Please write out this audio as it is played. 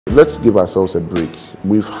let's give ourselves a break.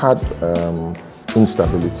 We've had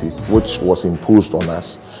instability, which was imposed on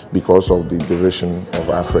us because of the division of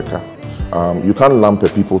Africa. You can't lump a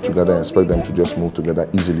people together and expect them to just move together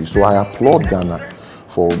easily. So I applaud Ghana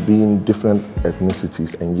for being different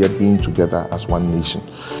ethnicities and yet being together as one nation.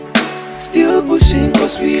 Still pushing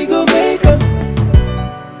cause we go make up.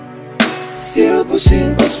 Still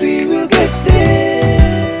pushing cause we will get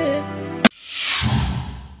there.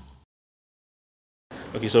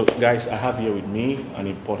 Okay, so guys, I have here with me an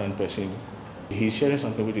important person. He's sharing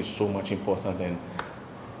something which is so much important, and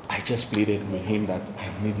I just pleaded with him that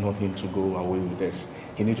I need not him to go away with this.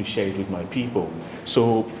 He needs to share it with my people.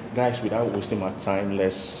 So guys, without wasting my time,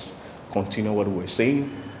 let's continue what we're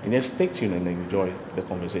saying and just stay tuned and enjoy the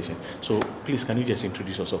conversation. So please, can you just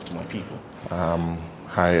introduce yourself to my people?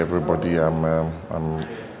 Hi everybody, I'm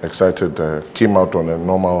excited. Came out on a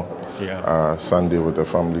normal Sunday with the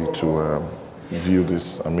family to view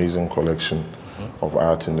this amazing collection of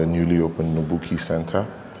art in the newly opened Nubuki Center,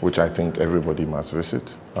 which I think everybody must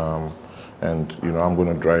visit. And you know, I'm going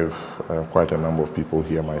to drive quite a number of people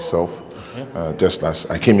here myself. Just as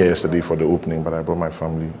I came here yesterday for the opening, but I brought my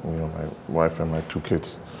family, you know, my wife and my 2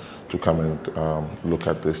 kids, to come and look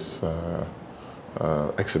at this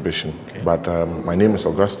exhibition. But my name is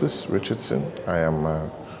Augustus Richardson. I am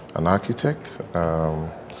an architect.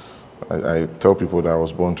 I tell people that I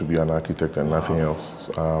was born to be an architect and nothing else.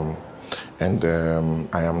 And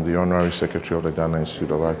I am the honorary secretary of the Ghana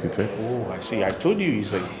Institute of Architects. Oh, I see. I told you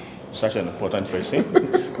he's such an important person.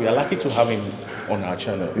 We are lucky to have him on our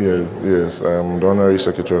channel. Yes. The honorary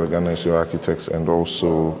secretary of the Ghana Institute of Architects and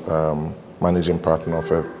also managing partner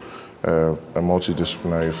of a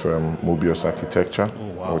multidisciplinary firm, Mobius Architecture,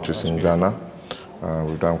 which is in Ghana.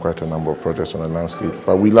 We've done quite a number of projects on the landscape,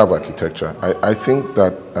 but we love architecture. I think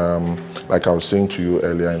that, like I was saying to you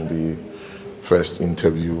earlier in the first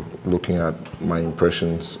interview, looking at my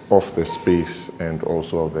impressions of the space and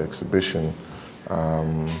also of the exhibition,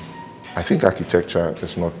 I think architecture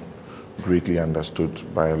is not greatly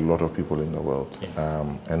understood by a lot of people in the world,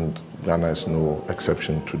 and Ghana is no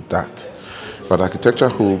exception to that. But architecture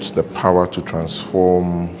holds the power to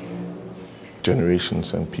transform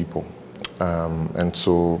generations and people. And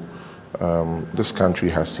so this country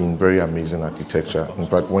has seen very amazing architecture. In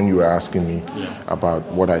fact, when you were asking me about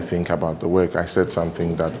what I think about the work, I said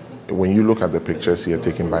something that when you look at the pictures here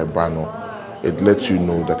taken by Bano, it lets you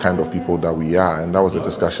know the kind of people that we are. And that was a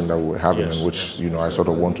discussion that we were having, in which, you know, I sort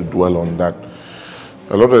of want to dwell on that.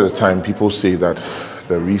 A lot of the time people say that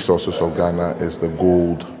the resources of Ghana is the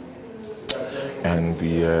gold and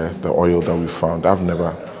the oil that we found. I've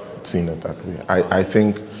never seen it that way. I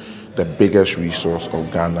think the biggest resource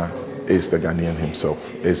of Ghana is the Ghanaian himself,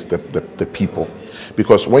 is the people.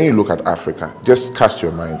 Because when you look at Africa, just cast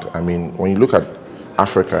your mind. I mean, when you look at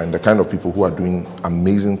Africa and the kind of people who are doing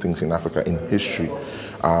amazing things in Africa in history,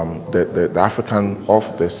 the African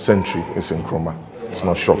of the century is Nkrumah. It's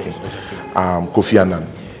not shocking. Kofi Annan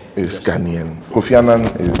is Ghanaian. Kofi Annan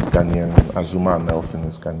is Ghanaian. Azuma Nelson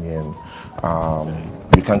is Ghanaian.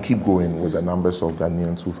 You can keep going with the numbers of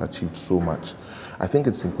Ghanaians who've achieved so much. I think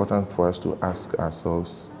it's important for us to ask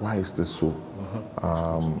ourselves, why is this so?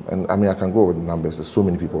 And I mean, I can go over the numbers. There's so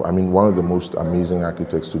many people. I mean, one of the most amazing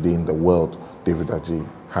architects today in the world, David Adjaye,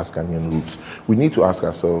 has Ghanaian roots. We need to ask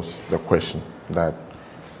ourselves the question that,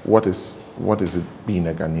 what is it being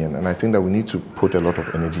a Ghanaian? And I think that we need to put a lot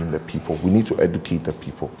of energy in the people. We need to educate the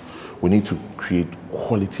people. We need to create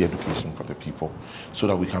quality education for the people so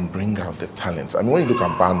that we can bring out the talents. I mean, when you look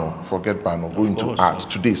at Bano, forget Bano, go into art.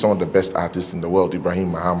 Today, some of the best artists in the world,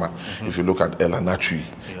 Ibrahim Mahama, if you look at El Anatri,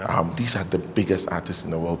 these are the biggest artists in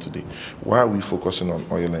the world today. Why are we focusing on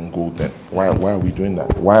oil and gold then? Why are we doing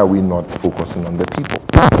that? Why are we not focusing on the people?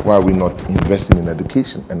 Why are we not investing in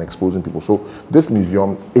education and exposing people? So this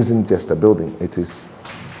museum isn't just a building.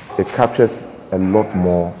 It captures a lot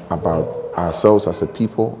more about ourselves as a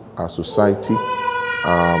people, our society,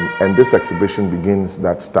 and this exhibition begins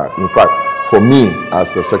that start. In fact, for me,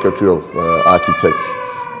 as the Secretary of Architects,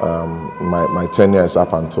 my tenure is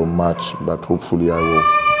up until March, but hopefully I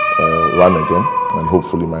will run again, and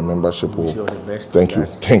hopefully my membership will.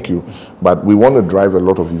 Thank you. But we want to drive a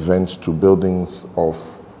lot of events to buildings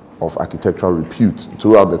of architectural repute.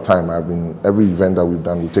 Throughout the time, every event that we've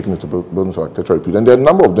done, we've taken it to buildings of architectural repute, and there are a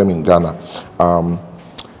number of them in Ghana.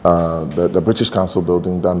 The British Council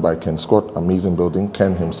building done by Ken Scott, amazing building.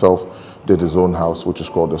 Ken himself did his own house, which is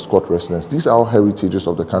called the Scott Residence. These are all heritages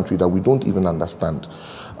of the country that we don't even understand.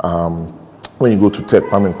 when you go to TED,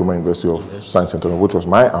 Kwame Nkrumah University of Science and Technology, which was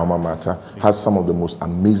my alma mater, has some of the most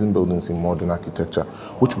amazing buildings in modern architecture,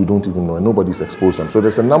 which we don't even know, and nobody's exposed them. So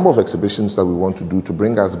there's a number of exhibitions that we want to do to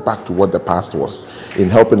bring us back to what the past was, in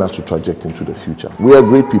helping us to traject into the future. We are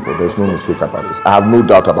great people, there's no mistake about this. I have no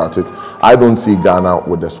doubt about it. I don't see Ghana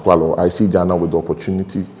with the squalor. I see Ghana with the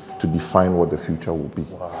opportunity to define what the future will be.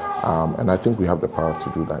 And I think we have the power to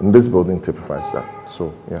do that. And this building typifies that.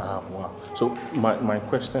 So, yeah. Wow. So my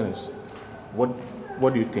question is,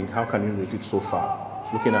 what do you think? How can you rate it so far?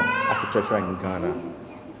 Looking at architecture in Ghana,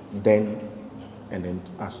 then and then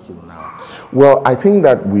us to now. Well, I think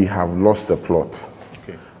that we have lost the plot.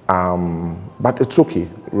 Okay. But it's okay.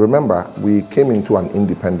 Remember, we came into an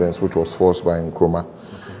independence which was forced by Nkrumah.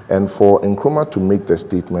 Okay. And for Nkrumah to make the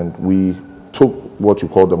statement, we took what you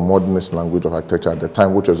call the modernist language of architecture at the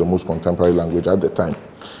time, which was the most contemporary language at the time,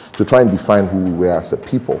 to try and define who we were as a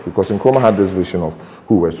people. Because Nkrumah had this vision of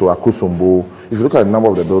who we were. So Akosombo, if you look at the number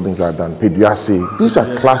of the buildings that are done, Peduase, these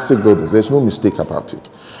are classic buildings. There's no mistake about it.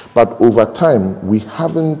 But over time, we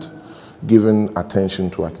haven't given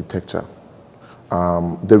attention to architecture.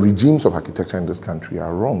 The regimes of architecture in this country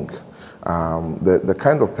are wrong. The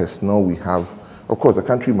kind of personnel we have, of course, the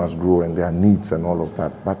country must grow and there are needs and all of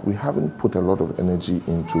that, but we haven't put a lot of energy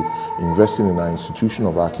into investing in our institution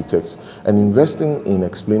of architects and investing in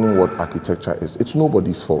explaining what architecture is. It's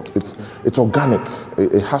nobody's fault. It's organic.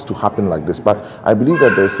 It has to happen like this. But I believe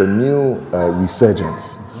that there's a new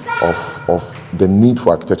resurgence of the need for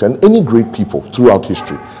architecture. And any great people throughout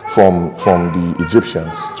history, from the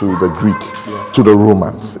Egyptians to the Greek to the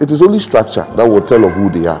Romans, it is only structure that will tell of who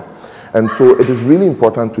they are. And so it is really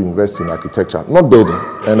important to invest in architecture, not building.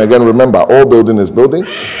 And again, remember, all building is building,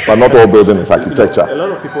 but not all building is architecture. A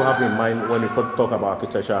lot of people have in mind when you talk about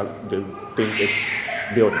architecture, they think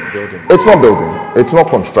it's building. It's not building. It's not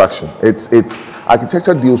construction. It's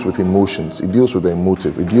architecture deals with emotions. It deals with the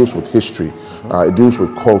emotive. It deals with history. It deals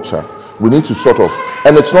with culture. We need to sort of,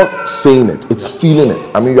 and it's not saying it, it's feeling it.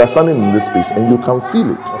 I mean, you are standing in this space and you can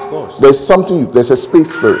feel it. Of course. There's a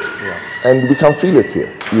space spirit. Yeah. And we can feel it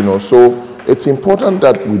here, you know. So it's important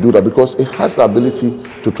that we do that because it has the ability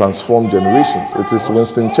to transform generations. It is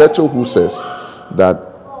Winston Churchill who says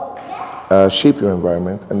that shape your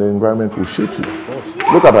environment and the environment will shape you.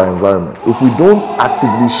 Look at our environment. If we don't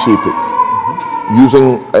actively shape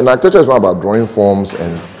it, and architecture is not about drawing forms,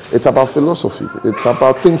 and it's about philosophy, it's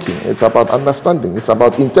about thinking, it's about understanding, it's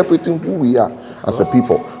about interpreting who we are as a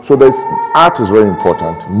people. So art is very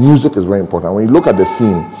important, music is very important. When you look at the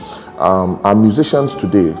scene, our musicians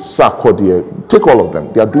today, Sarkodie, take all of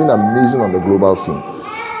them. They are doing amazing on the global scene.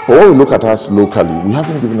 But when we look at us locally, we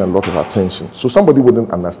haven't given a lot of attention. So somebody wouldn't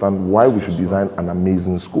understand why we should design an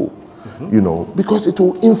amazing school, you know, because it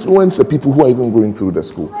will influence the people who are even going through the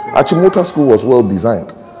school. Achimota School was well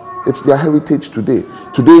designed. It's their heritage today.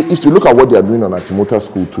 Today, if you look at what they are doing on Achimota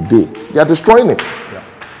School today, they are destroying it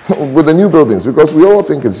with the new buildings because we all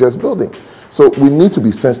think it's just building. So we need to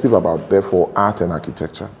be sensitive about, therefore, art and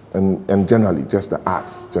architecture, and generally, just the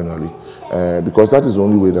arts, generally, because that is the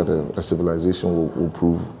only way that a civilization will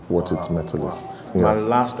prove what its metal is. Yeah. My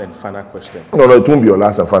last and final question. No, it won't be your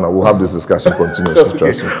last and final. We'll have this discussion continuously, okay.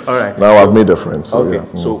 Trust me. All right. Now I've made a friend. So, okay.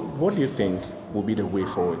 Yeah. So what do you think will be the way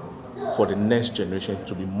forward for the next generation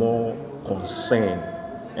to be more concerned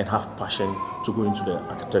and have passion to go into the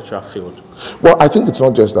architectural field? Well, I think it's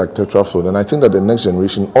not just the architectural field, and I think that the next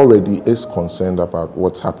generation already is concerned about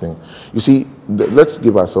what's happening. You see, let's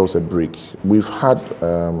give ourselves a break. We've had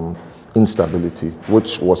instability,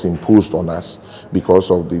 which was imposed on us because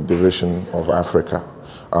of the division of Africa.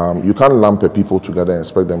 You can't lump a people together and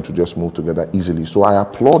expect them to just move together easily. So I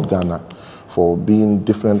applaud Ghana for being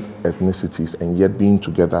different ethnicities and yet being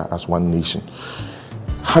together as one nation.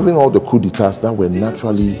 Having all the coup d'etats that were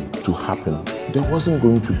naturally to happen, there wasn't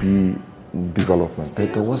going to be development.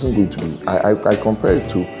 There wasn't going to be. I compare it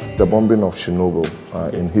to the bombing of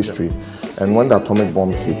Chernobyl in history. And when the atomic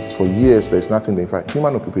bomb hits, for years there's nothing. In fact,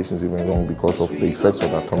 human occupation is even wrong because of the effects of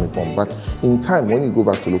the atomic bomb. But in time, when you go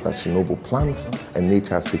back to look at Chernobyl, plants and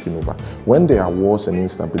nature has taken over. When there are wars and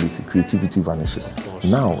instability, creativity vanishes.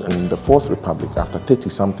 Now, in the Fourth Republic, after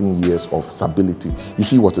 30-something years of stability, you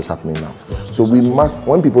see what is happening now. So we must,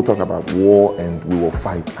 when people talk about war and we will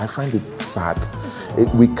fight, I find it sad.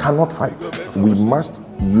 We cannot fight. We must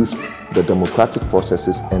use the democratic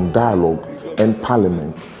processes and dialogue and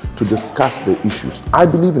parliament to discuss the issues. I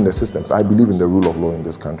believe in the systems. I believe in the rule of law in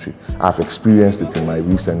this country. I've experienced it in my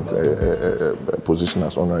recent position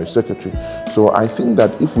as honorary secretary. So I think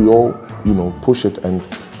that if we all, push it, and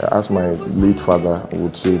as my late father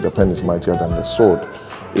would say, the pen is mightier than the sword.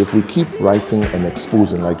 if we keep writing and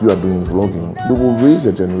exposing like you are doing vlogging, we will raise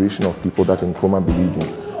a generation of people that Nkrumah believed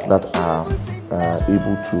in, that are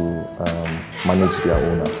able to manage their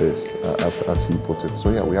own affairs, as he put it. So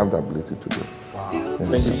yeah, we have the ability to do it. Wow.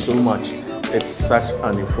 Thank you so much. It's such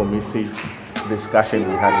an informative discussion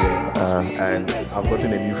we had here, and I've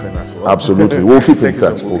gotten a new friend as well. Absolutely, we'll keep in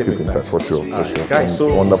touch. We'll keep in touch for sure. Guys,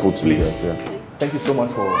 so wonderful to please, you guys. Yeah. Thank you so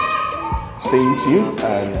much for staying tuned,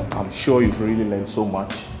 and I'm sure you've really learned so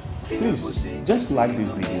much. Please just like this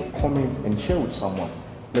video, comment, and share with someone.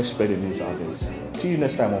 Let's spread the news out there. See you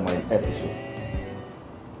next time on my episode.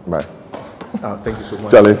 Bye. Thank you so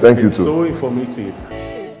much. Charlie, thank you It's too. so informative.